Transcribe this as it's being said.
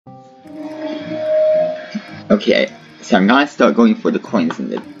Okay, so I'm gonna start going for the coins in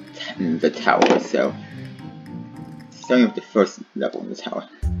the tower, so starting with the first level in the tower.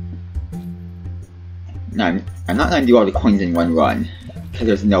 Now, I'm not gonna do all the coins in one run, because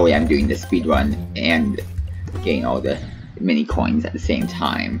there's no way I'm doing the speed run and getting all the mini coins at the same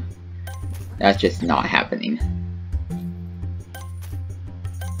time. That's just not happening.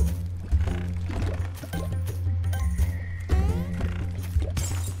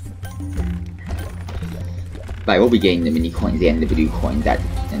 But I will be getting the mini coins and the blue coins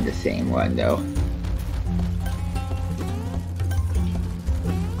in the same run though.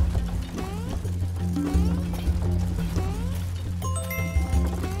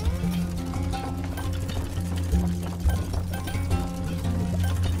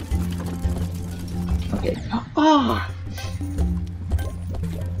 Okay. Ah!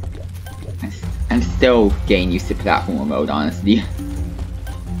 I'm still getting used to platformer mode, honestly.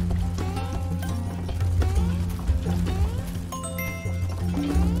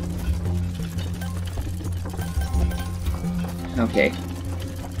 Okay.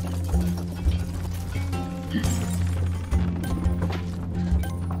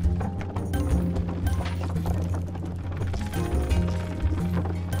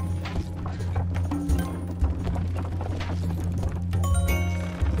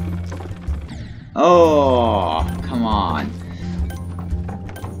 Oh, come on.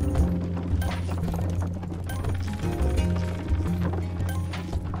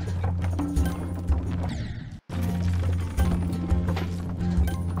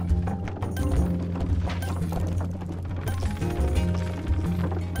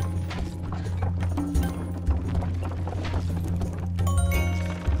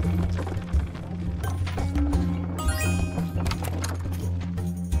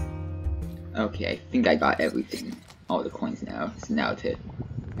 Okay, I think I got everything. All the coins now. So now to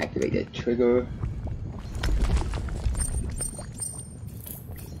activate the trigger.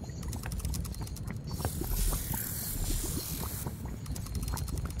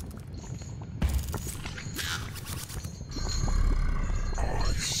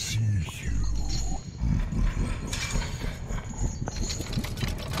 I see you.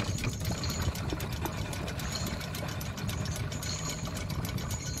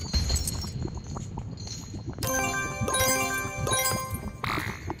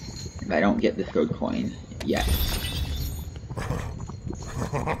 If I don't get the third coin yet.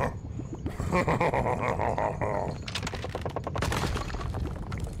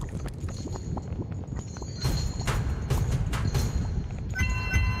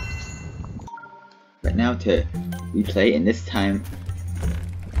 But now to replay, and this time,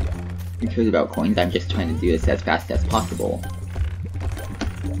 who cares about coins? I'm just trying to do this as fast as possible.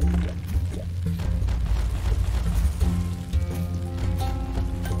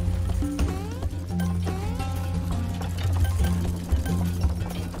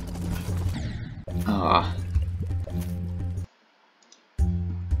 Ah.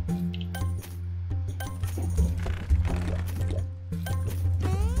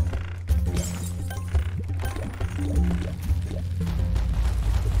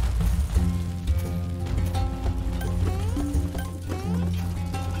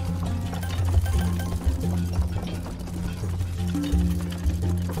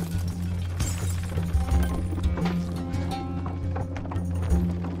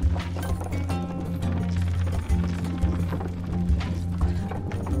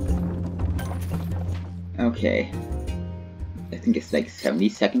 Okay, I think it's like 70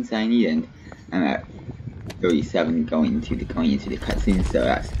 seconds I need, and I'm at 37 going into the cutscene, so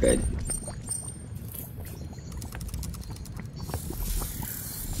that's good.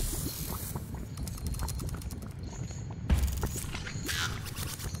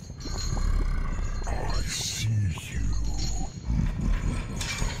 I see you.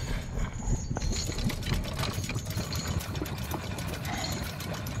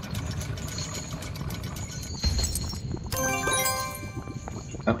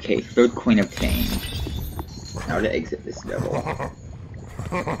 Okay, third coin obtained. Now to exit this level.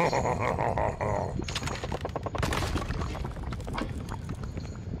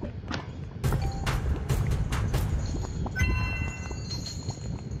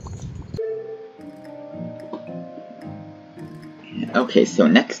 Okay, so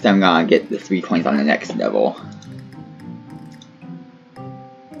next I'm gonna get the 3 coins on the next level.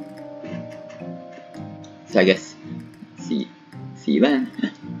 So I guess, see you then.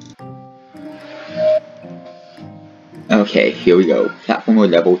 Okay, here we go. Platformer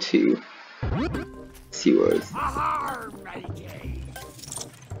level 2. Sewers.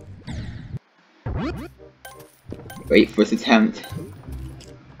 Wait, first attempt.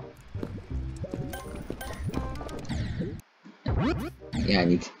 Yeah, I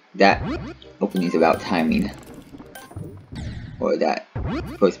need that opening's about timing. Or that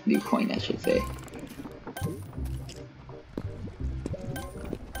first blue coin, I should say.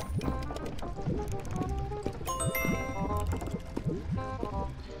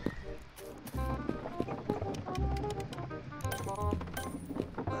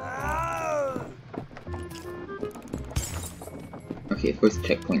 Okay, first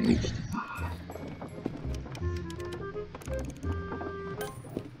checkpoint reached.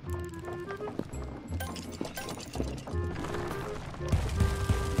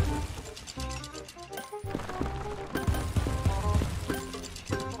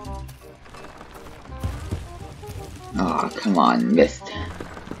 Aw, oh, come on, missed.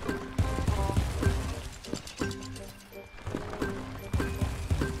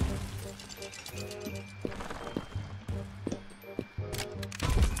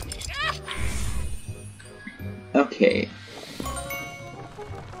 Okay.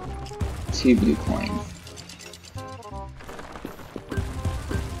 2 blue coins.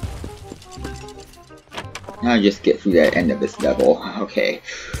 Now I just get through the end of this level. Okay.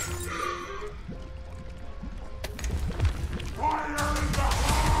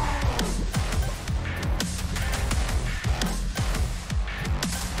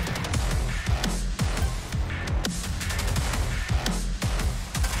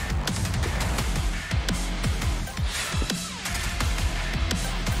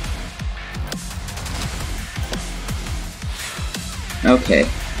 Okay.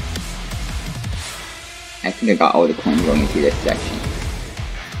 I think I got all the coins going into this section.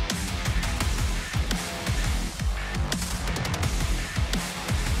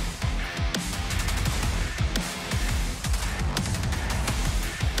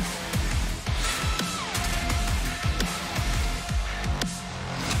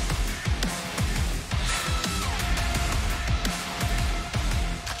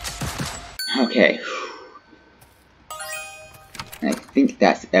 Okay. I think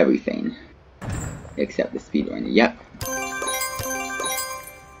that's everything. Except the speedrun. Yep.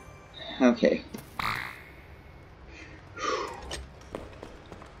 Okay.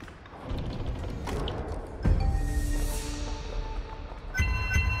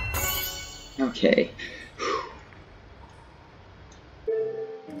 Okay.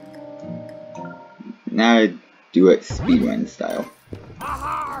 Now I do it speedrun style.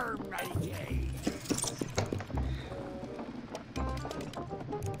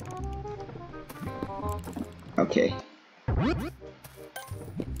 Okay.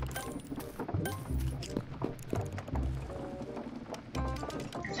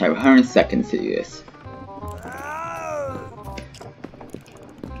 So I have 100 seconds to do this.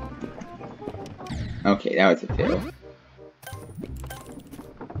 Okay, that was a fail.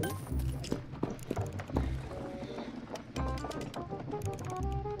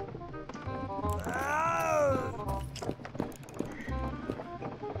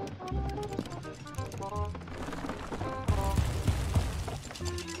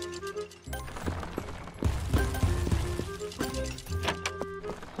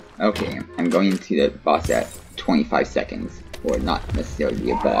 Okay, I'm going to the boss at 25 seconds, or not necessarily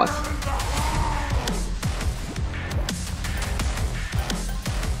a boss.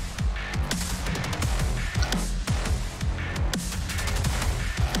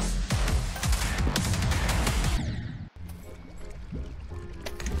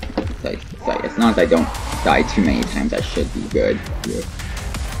 Sorry, as long as I don't die too many times, I should be good here.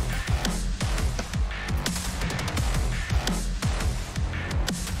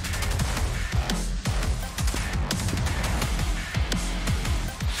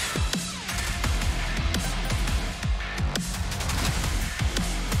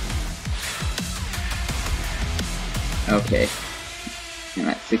 Okay, I'm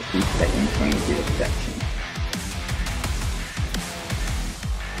at 60 seconds going through this section.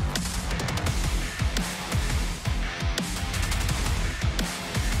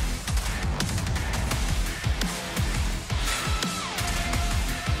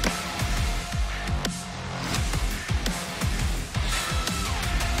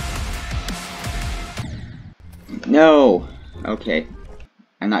 No! Okay,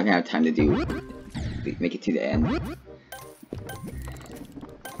 I'm not gonna have time to make it to the end.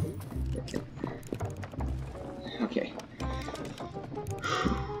 Okay.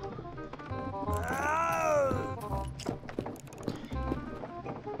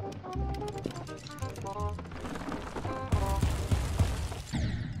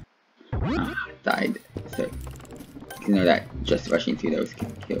 Died. So, you know that just rushing through those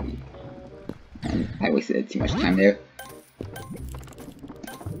can kill you. And I wasted too much time there.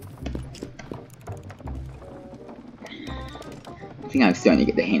 think I'm starting to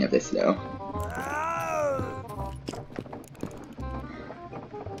get the hang of this though.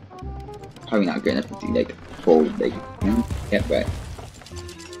 Probably not good enough to do like full like yet, but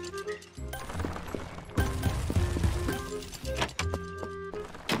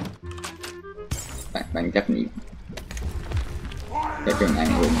I'm definitely I'm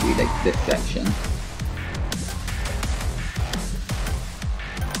able to do like this section.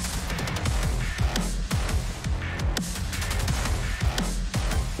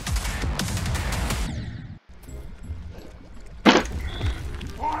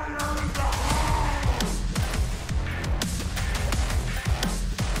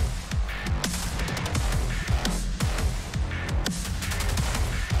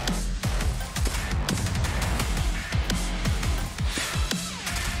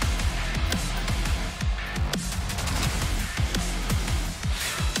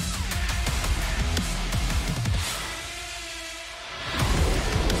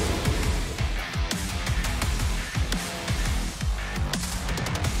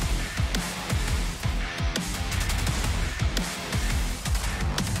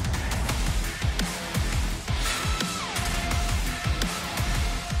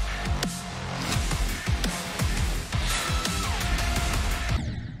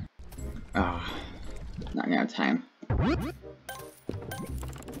 Not gonna have time.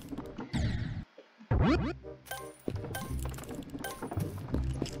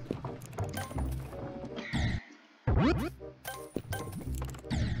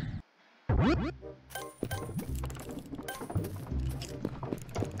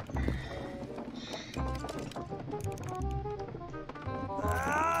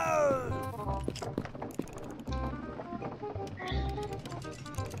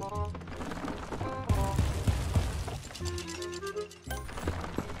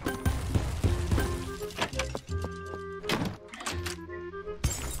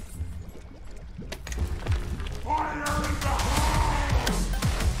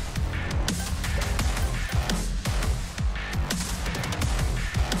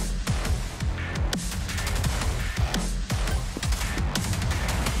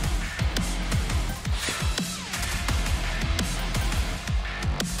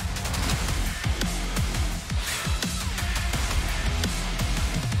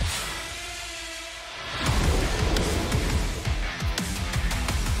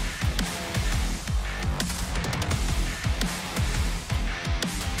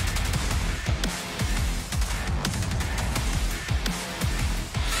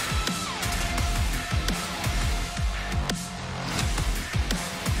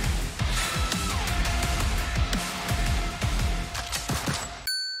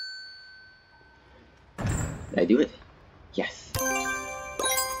 Did I do it? Yes.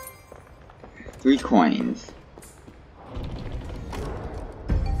 3 coins.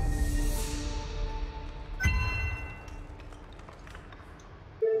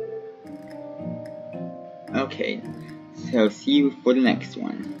 Okay, so see you for the next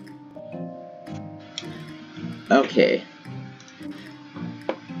one. Okay.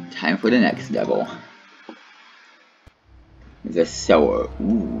 Time for the next level. The Cellar.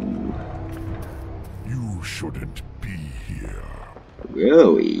 Ooh. You shouldn't be here.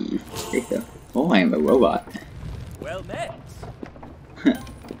 Really? Oh, I'm a robot. Well met.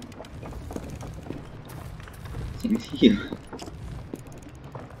 Same to you.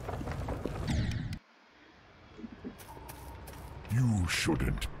 You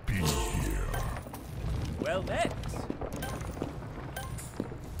shouldn't be here. Well met.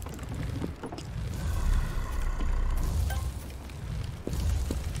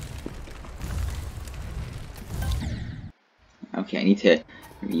 Okay, I need to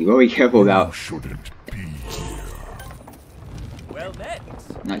be very careful about You shouldn't be here. Well met.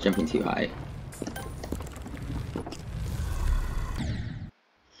 not jumping too high.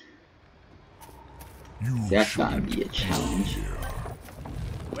 You That's gonna shouldn't be a challenge. here.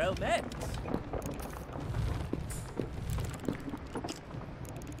 Well met.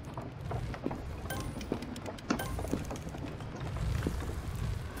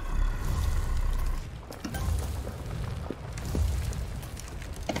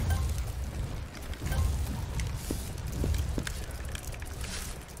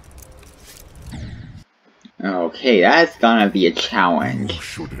 Okay, that's gonna be a You challenge.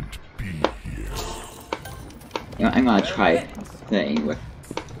 shouldn't be here. You know, I'm gonna try playing with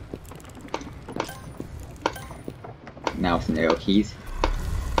mouse and arrow keys.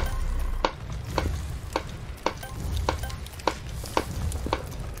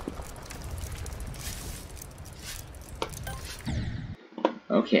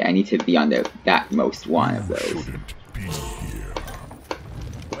 Okay, I need to be on the backmost one of You those. shouldn't be here.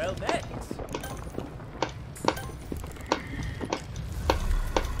 Well met.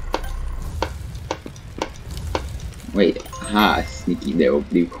 Wait, aha, sneaky little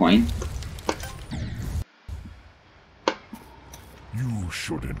blue coin. You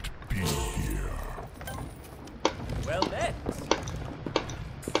shouldn't be here. Well met.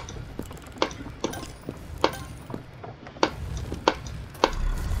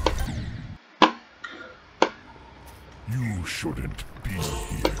 You shouldn't be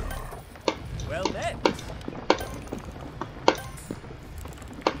here. Well met.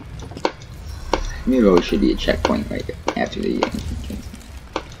 Maybe there should be a checkpoint right after the okay.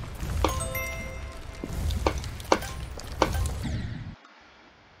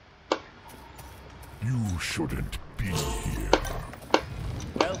 You shouldn't be here.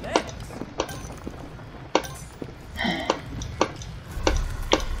 Well met.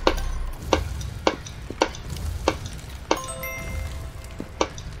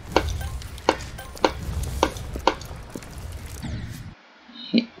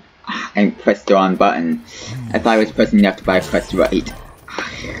 I pressed the wrong button. I thought I was pressing left, but I pressed right.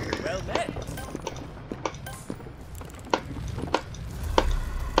 Well met.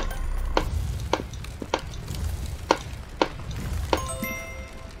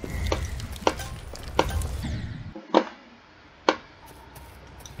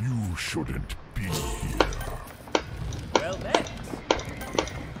 You shouldn't be here. Well met.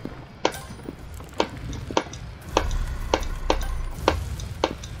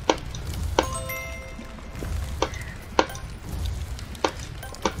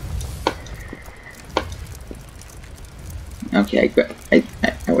 Okay,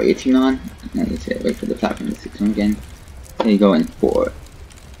 I waited too long. I need to wait for the platform to 6 again. There you go in 4.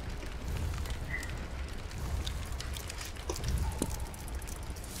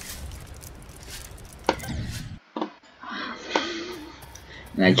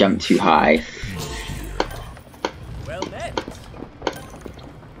 And I jumped too high. Well met.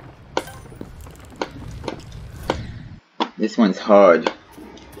 This one's hard.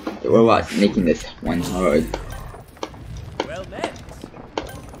 The robot's making this one hard. Well met.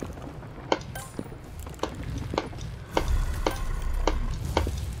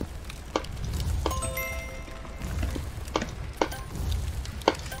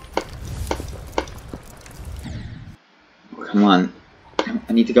 Come on.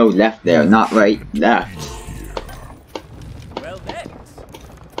 I need to go left there, not right, left. Well met.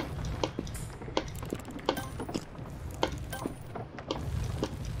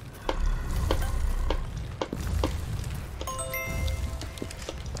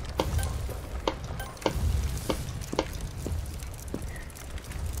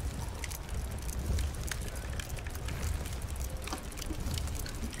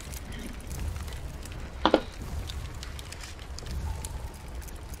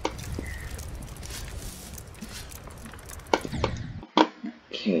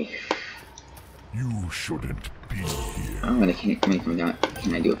 Okay. You shouldn't be here. Oh, and I can't come down.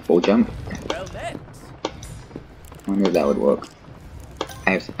 Can I do a full jump? Well met. I wonder if that would work.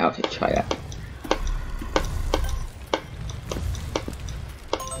 I have to try that.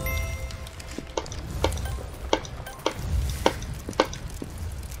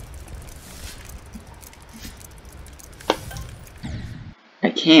 I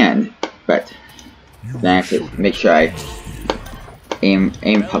can, but then I have to make sure I aim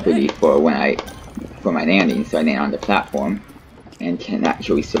properly for my landing, so I land on the platform and can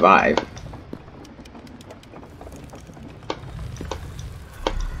actually survive.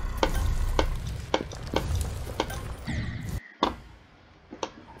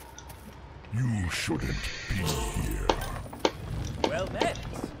 You shouldn't be here. Well met.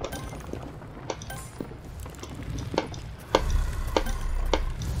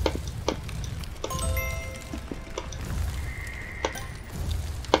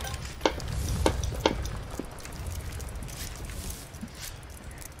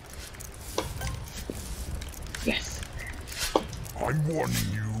 Yes. I'm warning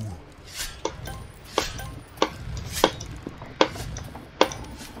you.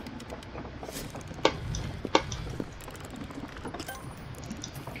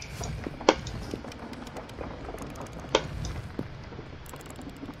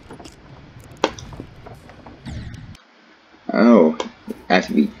 Oh, that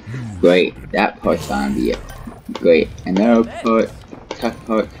should be great. That part's gonna be great. Another part, tough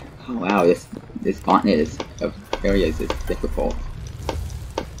part. Oh wow, this gauntlet of areas is difficult.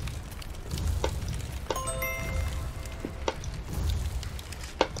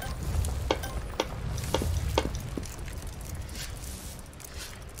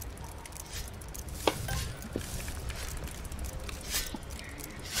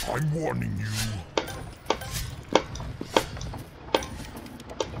 I'm warning you.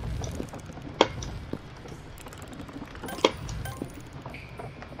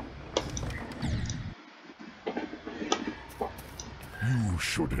 You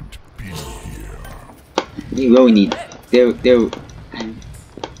shouldn't be here. We really need.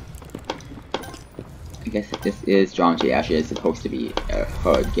 I guess this is Geometry Actually is supposed to be a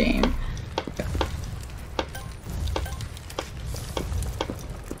hard game.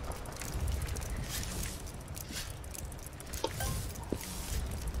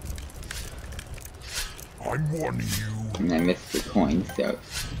 I'm warning you. And I missed the coin, so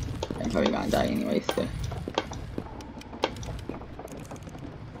I'm probably gonna die anyway, so.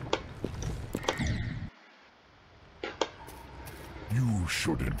 You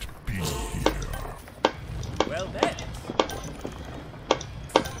shouldn't be here. Well met.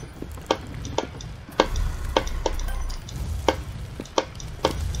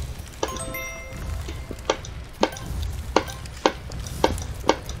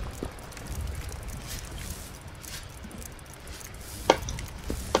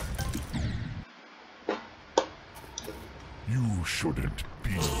 You shouldn't be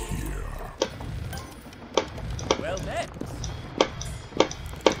here. Well met.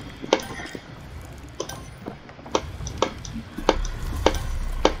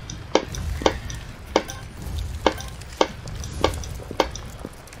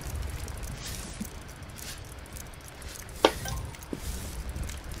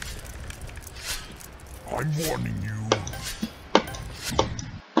 I'm warning you.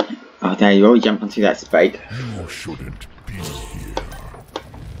 Oh, dang, you already jumped onto that spike. You shouldn't be here.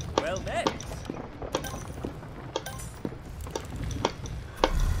 Well met.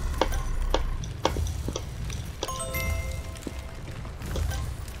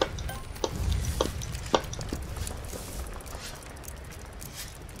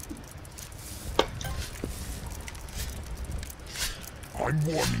 I'm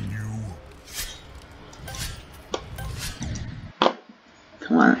warning you.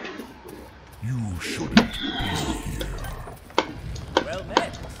 Come on. You shouldn't be here. Well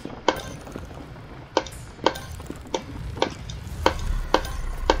met.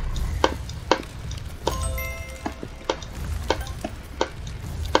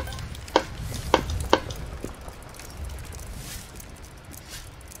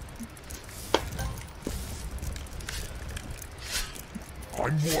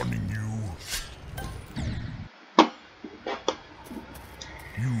 I'm warning you.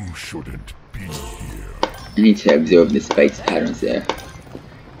 You shouldn't be here. I need to observe the spikes patterns there.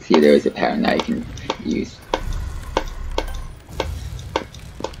 See if there is a pattern that I can use.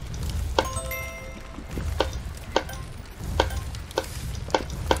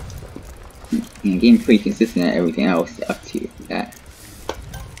 And getting pretty consistent at everything else up to that.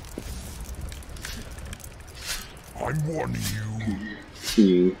 I'm warning you.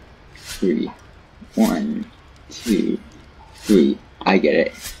 2, 3. 1, 2, 3. I get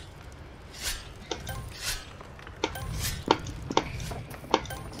it.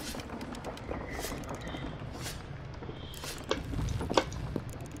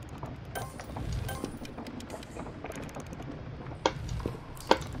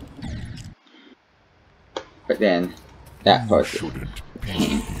 But then, that part Shouldn't be pain.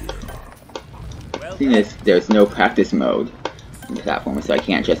 here. Well The thing is, there's no practice mode in the platform, so I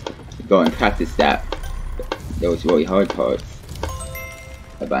can't just go and practice those really hard parts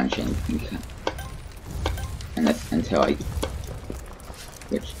a bunch and that's until I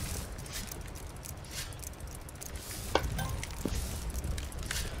switch.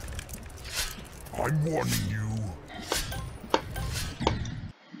 I'm warning you.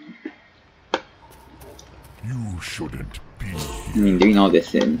 You shouldn't be I here. mean, doing all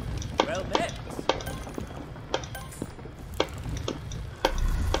this in Well met.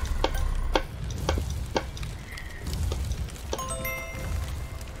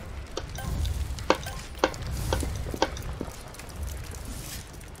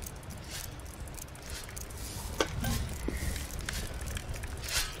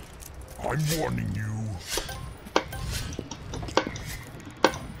 I'm warning you.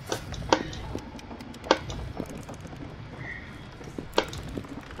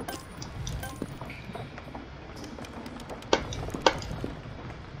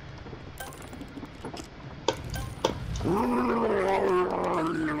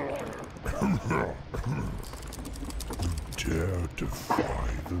 Dare defy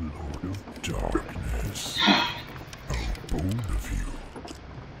the Lord of Darkness. How bold of you,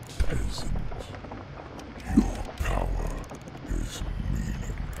 peasant. Your power is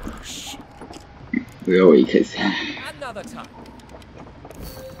meaningless. really, because Another time.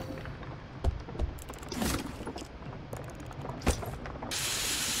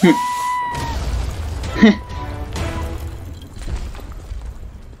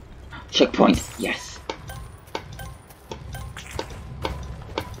 Checkpoint, yes.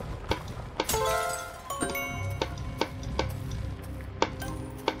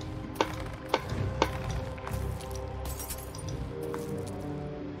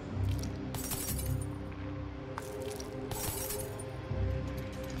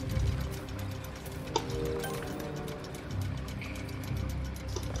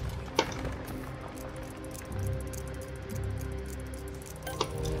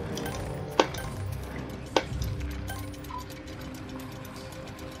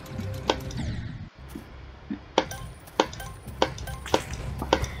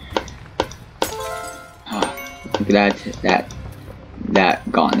 Glad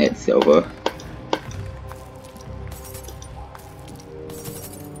that gauntlet's over.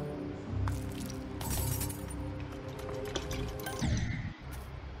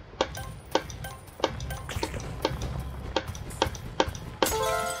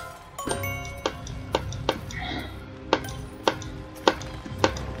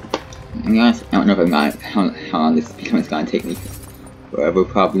 I'm honest, I don't know if I'm gonna, how long this speedrun is gonna take me. Forever,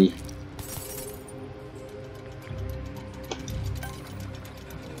 probably.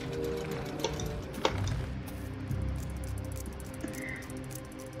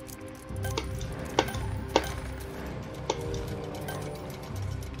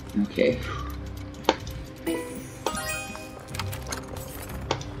 Okay.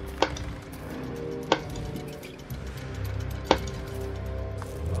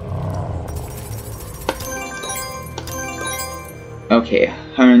 Okay,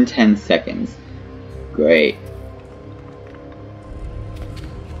 110 seconds. Great.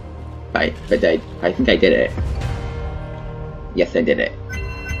 I think I did it. Yes, I did it.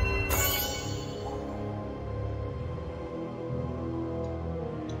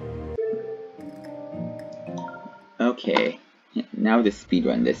 Okay, now to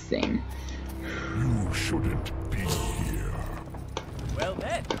speedrun this thing. You shouldn't be here. Well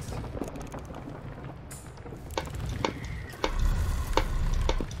met.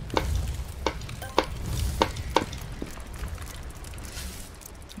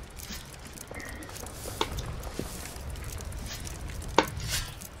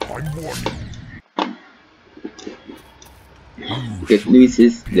 I'm warning. It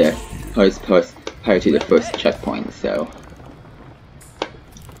loses the hardest part prior to the first checkpoint, so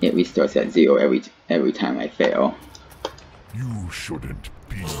it restarts at 0 every time I fail. You shouldn't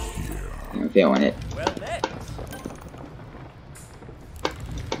be here. I fail on it. Well met.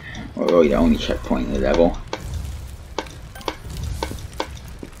 Or really the only checkpoint in the level.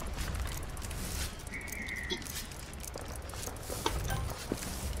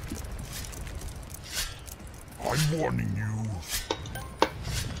 I'm warning you.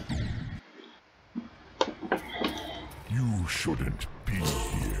 You shouldn't be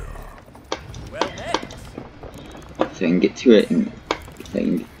here. Well met. So I can get to it in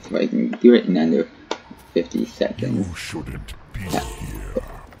so I can do it in under 50 seconds. You shouldn't be here.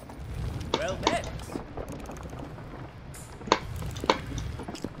 Well met.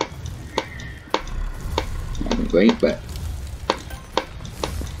 That'd be great, but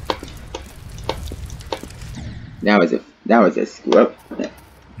that was a screw up.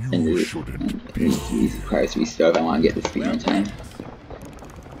 And these requires restart. I want to get the speed on time.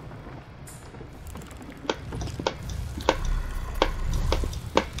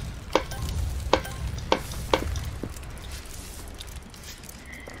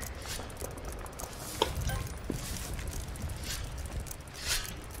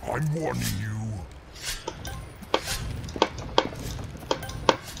 I'm warning you.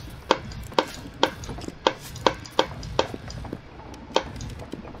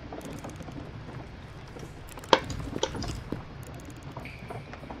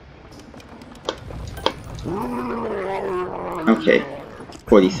 Okay,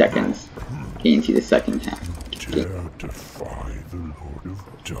 40 seconds. Getting to the second half. Dare defy the Lord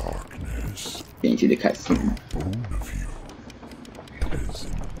of Darkness. Getting to the cutscene. Bone of you,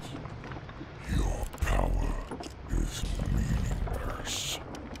 peasant. Your power is meaningless.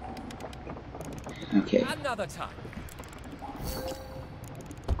 Okay. Another time.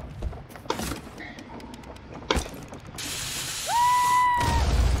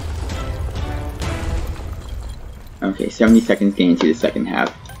 Okay, 70 seconds getting to the second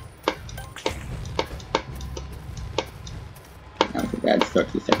half. That was a bad start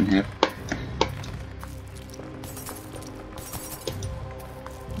to the second half.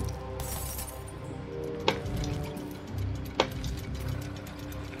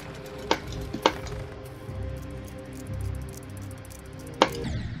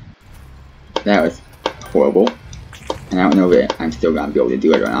 That was horrible. And I don't know if I'm still gonna be able to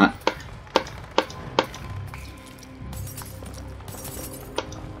do it or not.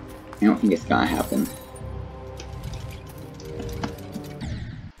 I don't think it's gonna happen.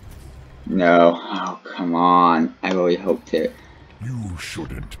 No. Oh, come on. I really hoped it. You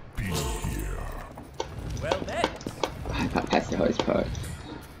shouldn't be here. Well met. I got past the hardest part.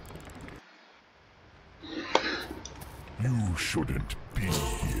 You shouldn't be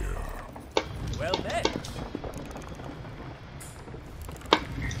here. Well met.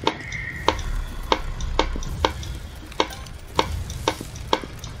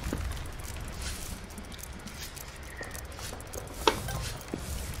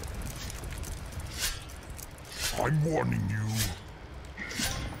 I'm warning you.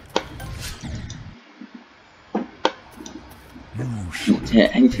 You shouldn't.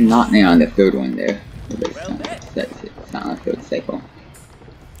 Yeah, I need to not nail on the third one there. It's Well not, met. that's it. It's not on the third cycle.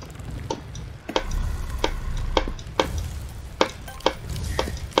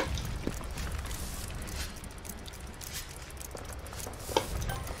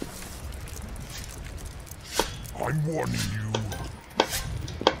 I'm warning you.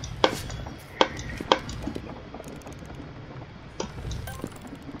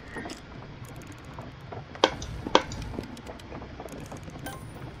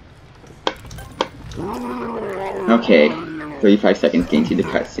 Okay, 35 seconds getting to the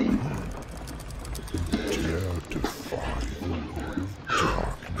cutscene. Dare defy the Lord of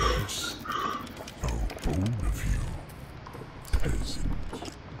Darkness. No bone of you, peasant.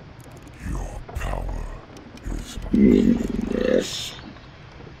 Your power is Yes.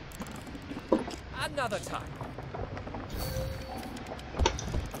 Another time.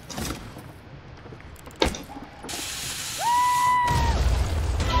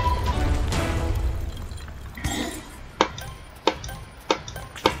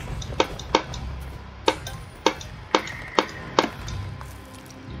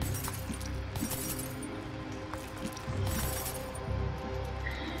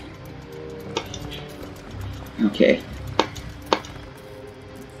 Okay.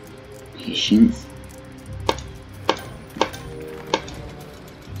 Patience.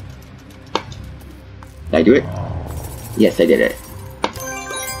 Did I do it? Yes, I did it.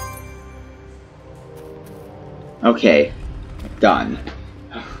 Okay. Done.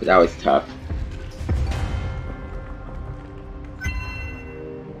 That was tough.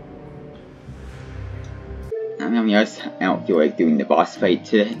 I mean, I don't feel like doing the boss fight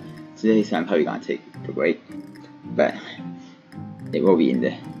today, so I'm probably gonna take a break. But it will be in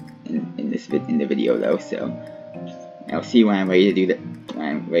the video though, so I'll see when I'm ready to do that. When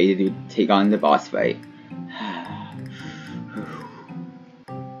I'm ready to take on the boss fight.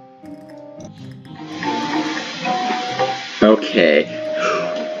 Okay,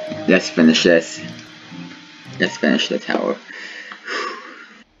 let's finish this. Let's finish the tower.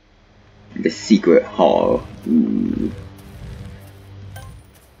 The secret hall. Ooh.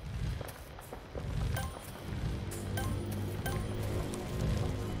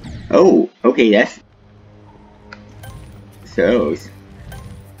 Oh, okay, that's so.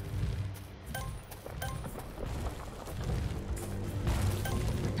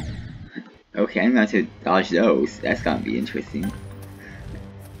 Okay, I'm going to dodge those. That's gonna be interesting.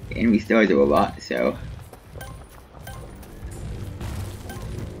 The enemy still has a robot, so.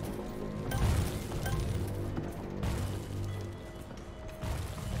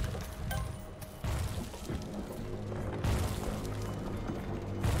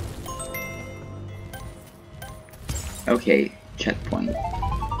 Okay, checkpoint.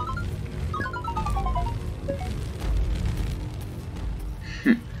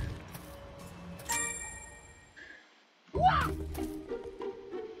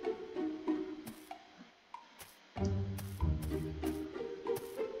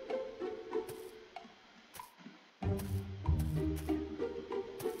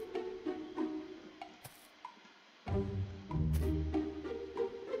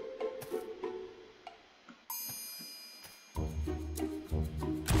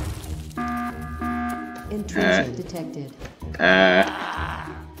 Intrusion detected.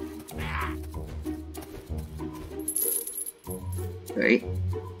 Right.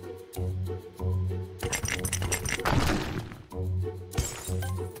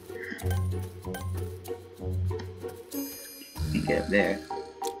 Get up there.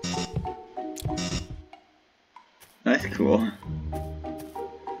 That's cool.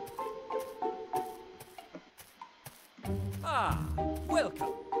 Ah, welcome.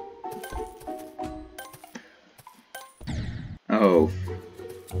 Oh.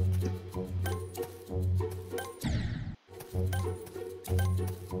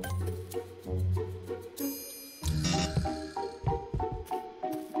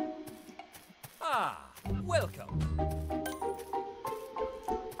 Ah, welcome.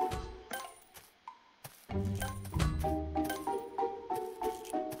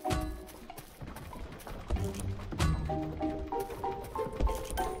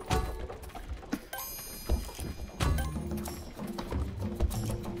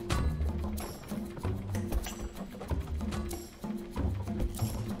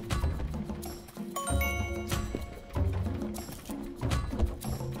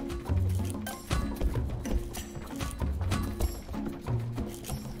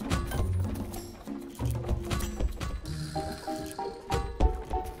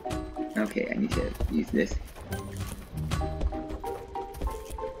 Okay, I need to use this.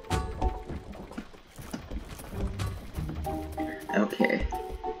 Okay.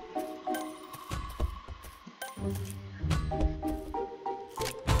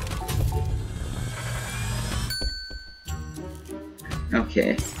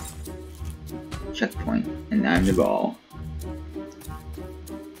 Okay. Checkpoint, and I'm the ball.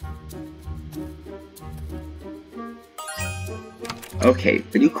 Okay,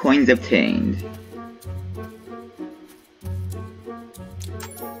 blue coins obtained.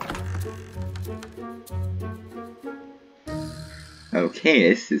 Okay,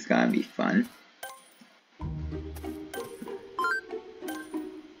 this is gonna be fun.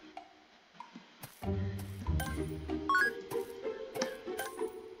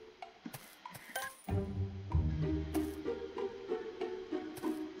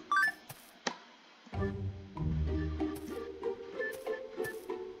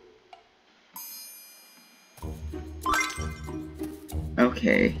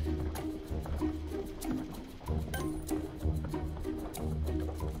 Okay.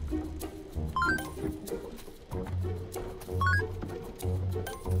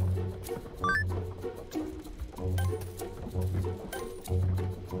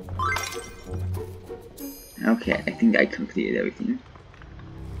 Okay, I think I completed everything.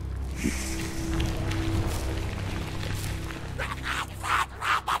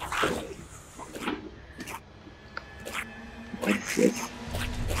 What is this?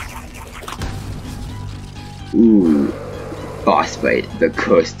 Ooh. Boss fight, the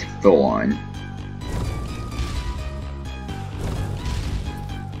Cursed Thorn.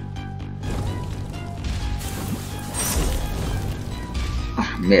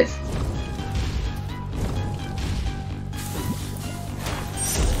 Ah, missed.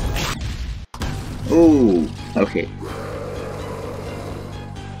 Ooh, okay.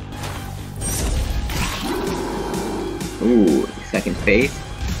 Ooh, second phase.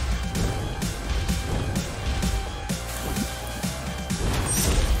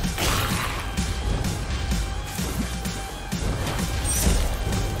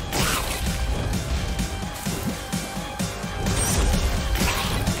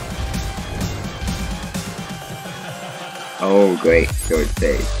 Oh great, third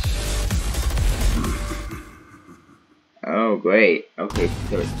phase. Oh great, okay,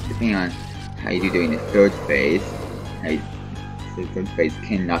 so depending on how you do during the third phase, the third phase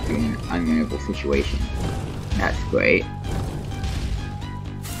can knock you in an unwinnable situation. That's great.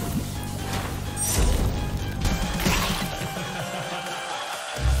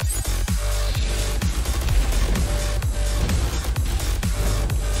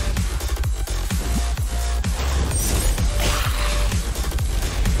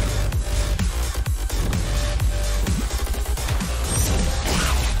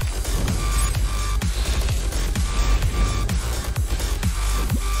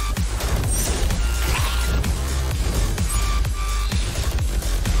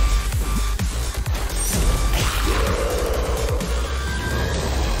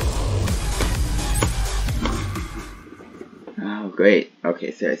 Oh great,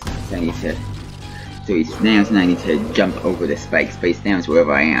 okay, so I need to do these snails and I need to jump over the spikes, face snails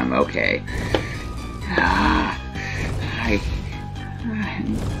wherever I am, okay.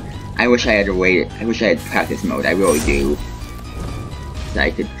 I wish I had a way, I wish I had practice mode, I really do. So I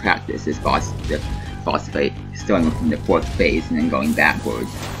could practice this boss fight, starting from the fourth phase and then going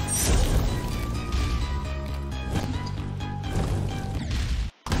backwards.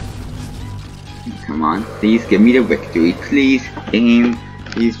 Come on, please give me the victory, please aim,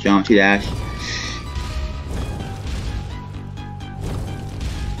 please jump to dash.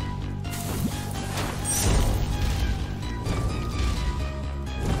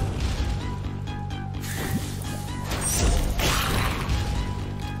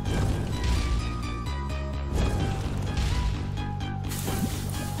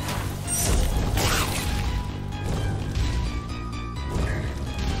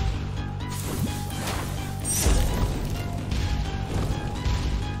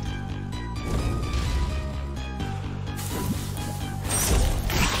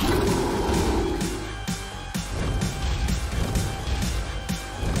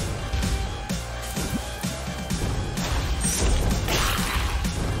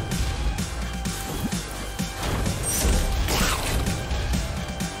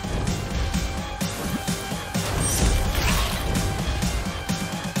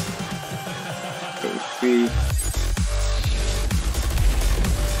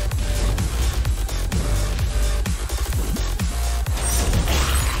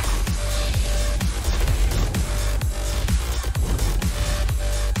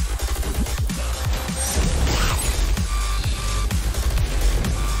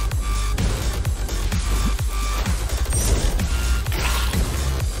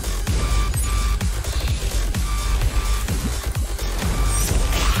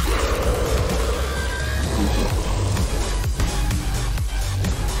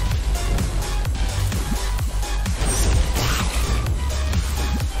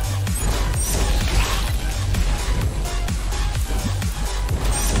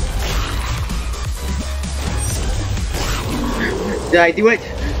 Did I do it?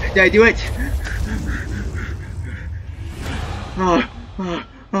 Did I do it? Oh,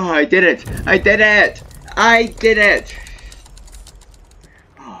 I did it! I did it! I did it!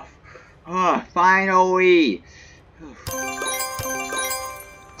 Oh, finally!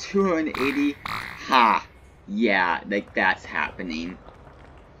 280. Ha! Yeah, like that's happening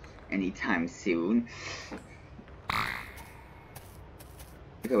anytime soon.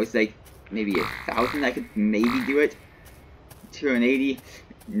 If it was like maybe 1,000, I could maybe do it. 280?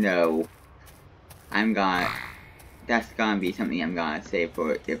 No. That's gonna be something I'm gonna save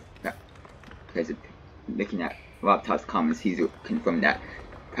for because looking at Laptop's comments, he's confirmed that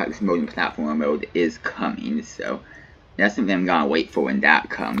practice mode and platform mode is coming, so that's something I'm gonna wait for when that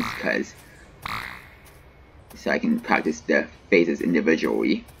comes, so I can practice the phases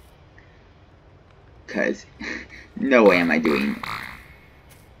individually. Cause no way am I doing.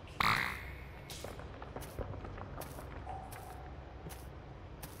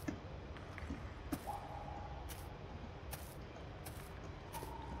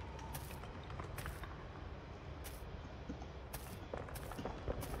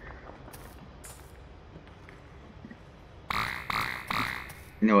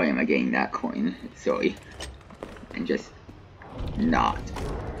 No way am I getting that coin, sorry. And just not.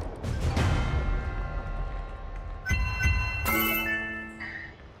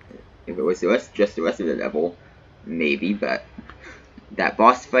 If it was just the rest of the level, maybe, but that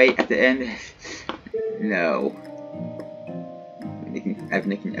boss fight at the end, no. I've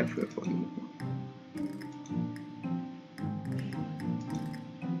nicked an effort for you.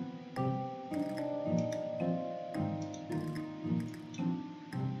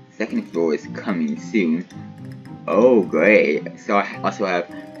 Second floor is coming soon. Oh, great. So I also have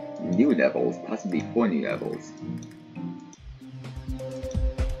new levels, possibly 4 new levels.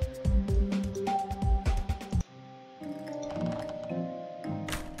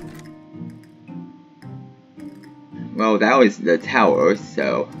 Well, that was the tower,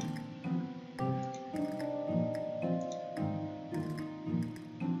 so...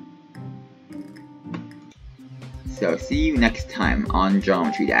 So, see you next time on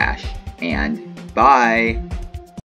Geometry Dash, and bye!